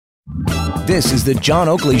This is the John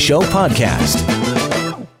Oakley Show podcast.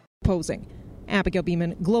 Posing. Abigail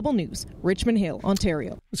Beeman, Global News, Richmond Hill,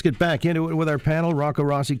 Ontario. Let's get back into it with our panel, Rocco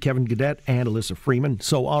Rossi, Kevin Gaudet, and Elissa Freeman.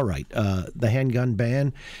 So, all right, the handgun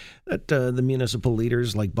ban that the municipal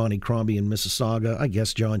leaders like Bonnie Crombie in Mississauga, I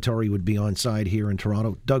guess John Tory would be on side here in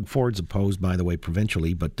Toronto. Doug Ford's opposed, by the way,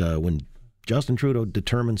 provincially, but when Justin Trudeau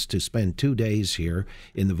determines to spend 2 days here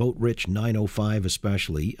in the vote-rich 905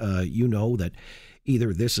 especially, you know that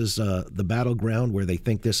either this is the battleground where they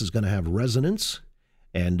think this is going to have resonance.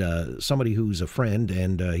 And somebody who's a friend,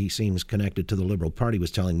 and he seems connected to the Liberal Party,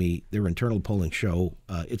 was telling me their internal polling show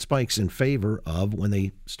it spikes in favor of when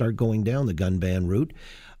they start going down the gun ban route.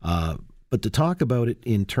 But to talk about it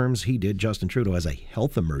in terms he did, Justin Trudeau, as a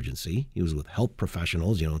health emergency, he was with health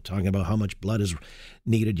professionals, talking about how much blood is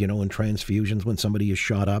needed, in transfusions when somebody is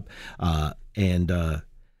shot up, and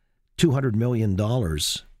 $200 million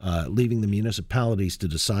leaving the municipalities to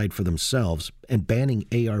decide for themselves and banning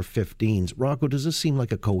AR-15s. Rocco, does this seem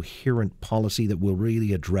like a coherent policy that will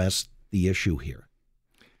really address the issue here?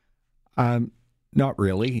 Not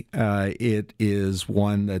really. It is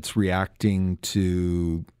one that's reacting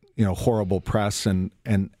to horrible press and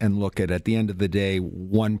look at the end of the day,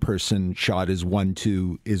 one person shot is one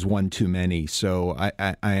too many. So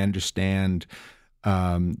I understand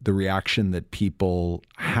the reaction that people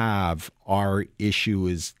have. Our issue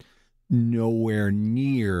is nowhere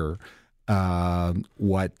near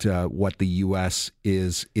what the U.S.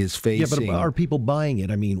 is facing. Yeah, but are people buying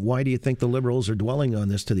it? I mean, why do you think the Liberals are dwelling on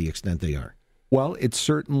this to the extent they are? Well, it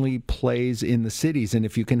certainly plays in the cities. And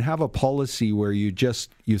if you can have a policy where you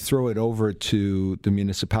throw it over to the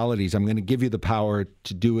municipalities, I'm going to give you the power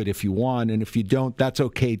to do it if you want. And if you don't, that's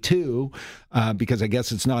okay too, because I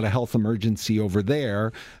guess it's not a health emergency over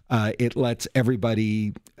there. It lets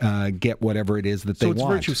everybody get whatever it is that they want. So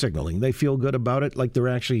it's virtue signaling. They feel good about it, like they're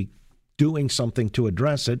actually doing something to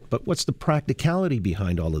address it, but what's the practicality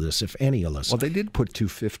behind all of this, if any, Elissa? Well, they did put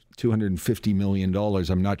 $250 million.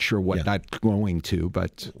 I'm not sure what that's going to,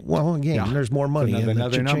 but... Well, again, there's more money.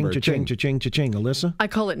 Another number. Cha-ching. Elissa? I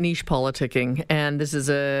call it niche politicking, and this is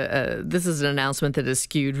an announcement that is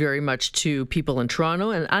skewed very much to people in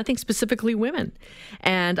Toronto, and I think specifically women.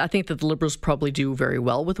 And I think that the Liberals probably do very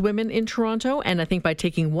well with women in Toronto, and I think by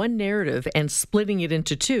taking one narrative and splitting it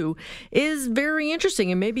into two is very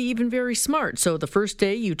interesting and maybe even very smart. So the first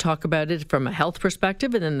day you talk about it from a health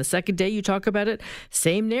perspective, and then the second day you talk about it,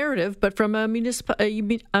 same narrative, but from a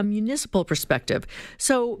municipal perspective.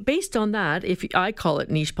 So based on that, I call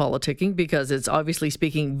it niche politicking because it's obviously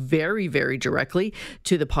speaking very, very directly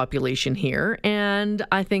to the population here. And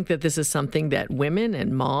I think that this is something that women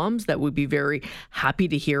and moms that would be very happy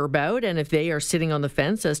to hear about. And if they are sitting on the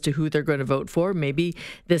fence as to who they're going to vote for, maybe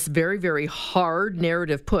this very, very hard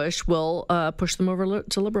narrative push will push them over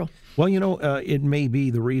to Liberal. Well, it may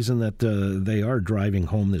be the reason that they are driving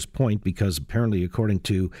home this point, because apparently, according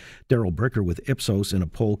to Daryl Bricker with Ipsos in a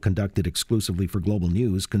poll conducted exclusively for Global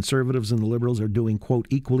News, Conservatives and the Liberals are doing, quote,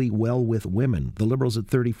 equally well with women. The Liberals at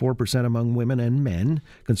 34% among women and men,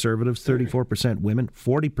 Conservatives 34% women,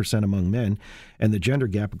 40% among men, and the gender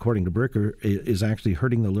gap, according to Bricker, is actually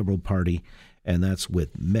hurting the Liberal Party, and that's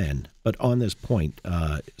with men. But on this point,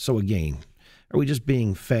 so again, are we just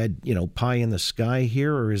being fed, pie in the sky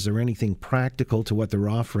here, or is there anything practical to what they're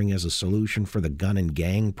offering as a solution for the gun and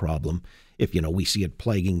gang problem if, we see it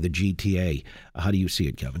plaguing the GTA? How do you see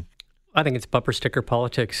it, Kevin? I think it's bumper sticker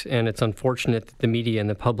politics, and it's unfortunate that the media and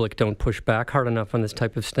the public don't push back hard enough on this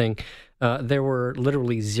type of thing. There were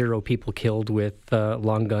literally 0 people killed with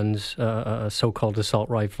long guns, so-called assault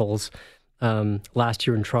rifles, last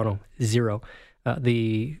year in Toronto. 0.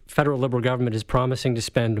 The federal Liberal government is promising to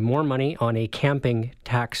spend more money on a camping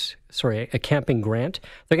grant. They're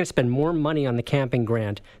going to spend more money on the camping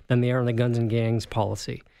grant than they are on the guns and gangs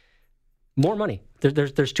policy. More money.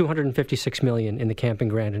 There's $256 million in the camping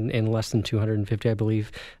grant and less than $250, I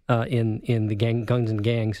believe, in the guns and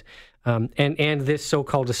gangs. And this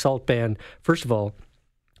so-called assault ban, first of all,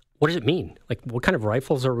 what does it mean? Like, what kind of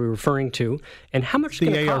rifles are we referring to, and how much is it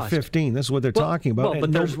going to cost? The AR-15, this is what they're talking about. Well,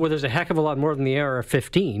 but there's a heck of a lot more than the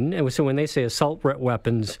AR-15. And so when they say assault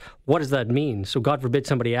weapons, what does that mean? So God forbid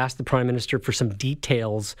somebody ask the Prime Minister for some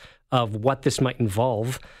details of what this might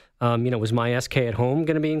involve. Was my SK at home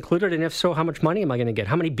going to be included? And if so, how much money am I going to get?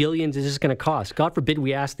 How many billions is this going to cost? God forbid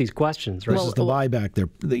we ask these questions. Right? This is the buyback.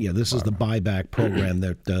 This is the buyback program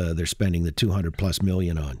that they're spending the $200+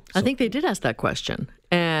 million on. So. I think they did ask that question.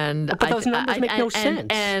 And but those numbers make no sense.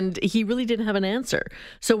 And he really didn't have an answer.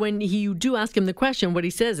 So when you do ask him the question, what he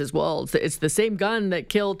says is, well, it's the same gun that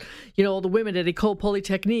killed, all the women at École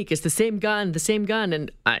Polytechnique. It's the same gun.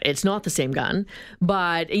 And it's not the same gun.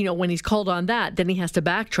 But, when he's called on that, then he has to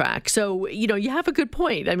backtrack. So, you have a good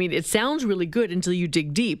point. I mean, it sounds really good until you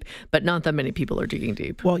dig deep, but not that many people are digging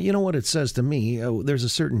deep. Well, you know what it says to me? There's a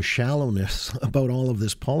certain shallowness about all of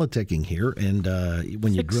this politicking here. And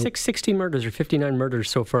when you 60 murders or 59 murders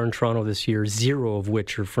so far in Toronto this year, 0 of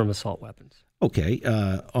which are from assault weapons. Okay.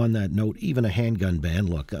 On that note, even a handgun ban,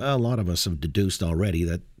 look, a lot of us have deduced already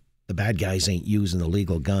that the bad guys ain't using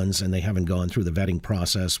illegal guns and they haven't gone through the vetting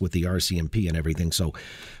process with the RCMP and everything. So,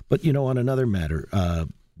 but, on another matter,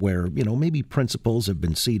 where, maybe principles have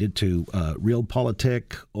been ceded to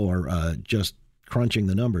realpolitik or just crunching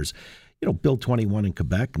the numbers. Bill 21 in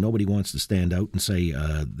Quebec, nobody wants to stand out and say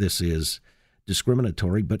this is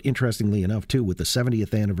discriminatory. But interestingly enough, too, with the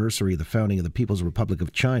 70th anniversary of the founding of the People's Republic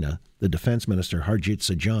of China, the defense minister, Harjit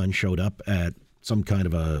Sajjan, showed up at some kind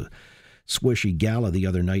of a swishy gala the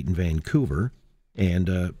other night in Vancouver.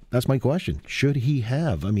 And that's my question. Should he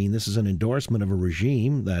have? I mean, this is an endorsement of a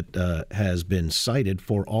regime that has been cited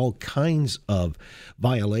for all kinds of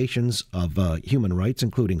violations of human rights,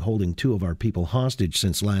 including holding 2 of our people hostage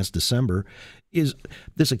since last December. Is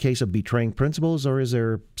this a case of betraying principles, or is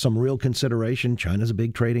there some real consideration? China's a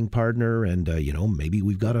big trading partner, and, maybe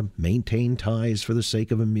we've got to maintain ties for the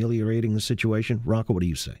sake of ameliorating the situation. Rocco, what do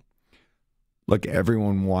you say? Look,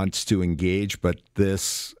 everyone wants to engage, but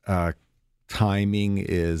this timing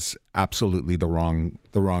is absolutely the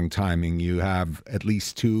wrong timing. You have at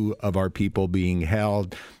least 2 of our people being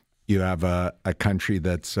held. You have a country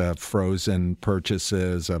that's frozen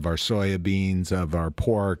purchases of our soybeans, of our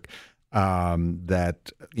pork,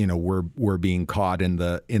 that we're being caught in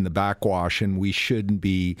the backwash, and we shouldn't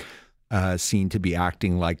be seen to be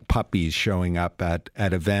acting like puppies showing up at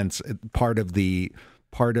events. Part of the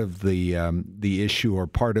issue, or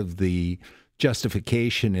part of the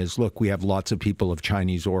justification is, look, we have lots of people of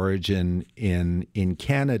Chinese origin in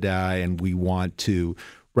Canada, and we want to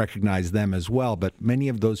recognize them as well. But many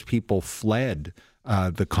of those people fled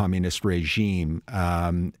the communist regime,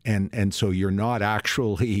 and so you're not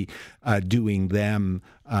actually doing them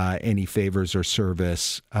any favors or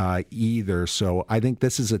service either. So I think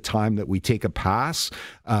this is a time that we take a pass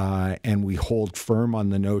and we hold firm on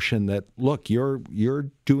the notion that, look,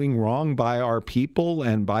 you're doing wrong by our people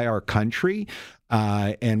and by our country,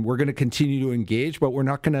 and we're going to continue to engage, but we're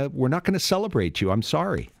not going to celebrate you. I'm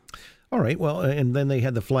sorry. All right. Well, and then they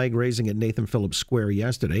had the flag raising at Nathan Phillips Square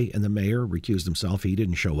yesterday, and the mayor recused himself. He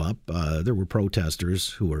didn't show up. There were protesters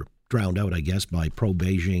who were drowned out, I guess, by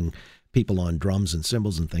pro-Beijing people on drums and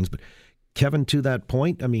cymbals and things. But Kevin, to that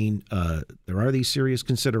point, I mean, there are these serious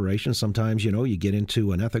considerations. Sometimes, you get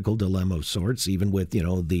into an ethical dilemma of sorts, even with,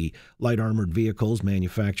 the light armored vehicles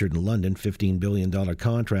manufactured in London, $15 billion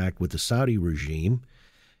contract with the Saudi regime.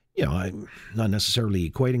 I'm not necessarily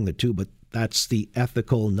equating the two, but that's the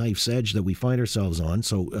ethical knife's edge that we find ourselves on.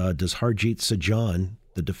 So does Harjit Sajjan,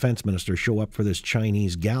 the defense minister, show up for this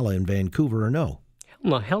Chinese gala in Vancouver or no?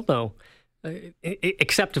 Hell no.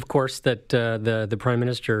 Except, of course, that the prime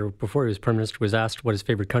minister, before he was prime minister, was asked what his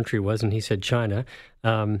favorite country was, and he said China.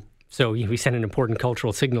 So he sent an important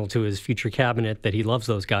cultural signal to his future cabinet that he loves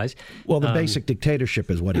those guys. Well, the basic dictatorship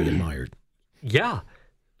is what he admired. Yeah.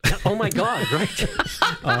 Oh, my God, right?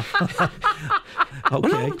 Okay. Well,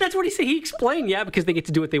 no, that's what he said. He explained, because they get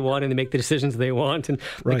to do what they want and they make the decisions they want. And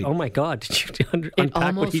right. Oh, my God, did you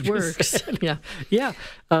unpack what he works. just said? Yeah.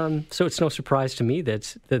 So it's no surprise to me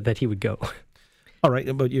that he would go. All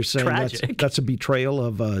right, but you're saying that's a betrayal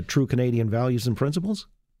of true Canadian values and principles?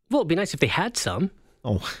 Well, it'd be nice if they had some.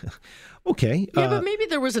 Oh, okay. Yeah, but maybe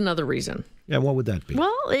there was another reason. Yeah, what would that be?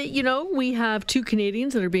 Well, we have 2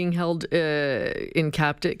 Canadians that are being held in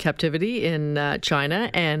captivity in China,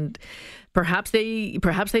 and perhaps they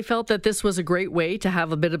felt that this was a great way to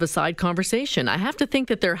have a bit of a side conversation. I have to think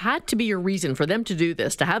that there had to be a reason for them to do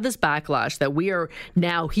this, to have this backlash that we are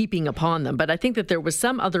now heaping upon them. But I think that there was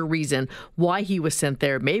some other reason why he was sent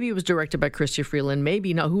there. Maybe it was directed by Chrystia Freeland,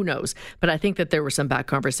 maybe not, who knows. But I think that there were some back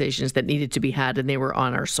conversations that needed to be had, and they were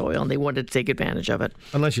on our soil, and they wanted to take advantage of it.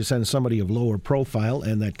 Unless you send somebody of lower profile,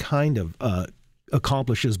 and that kind of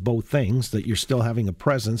accomplishes both things, that you're still having a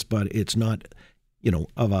presence, but it's not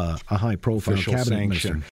of a high-profile cabinet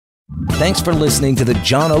minister. Thanks for listening to the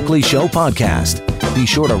John Oakley Show podcast. Be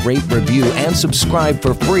sure to rate, review, and subscribe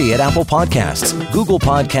for free at Apple Podcasts, Google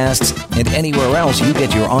Podcasts, and anywhere else you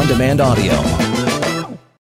get your on-demand audio.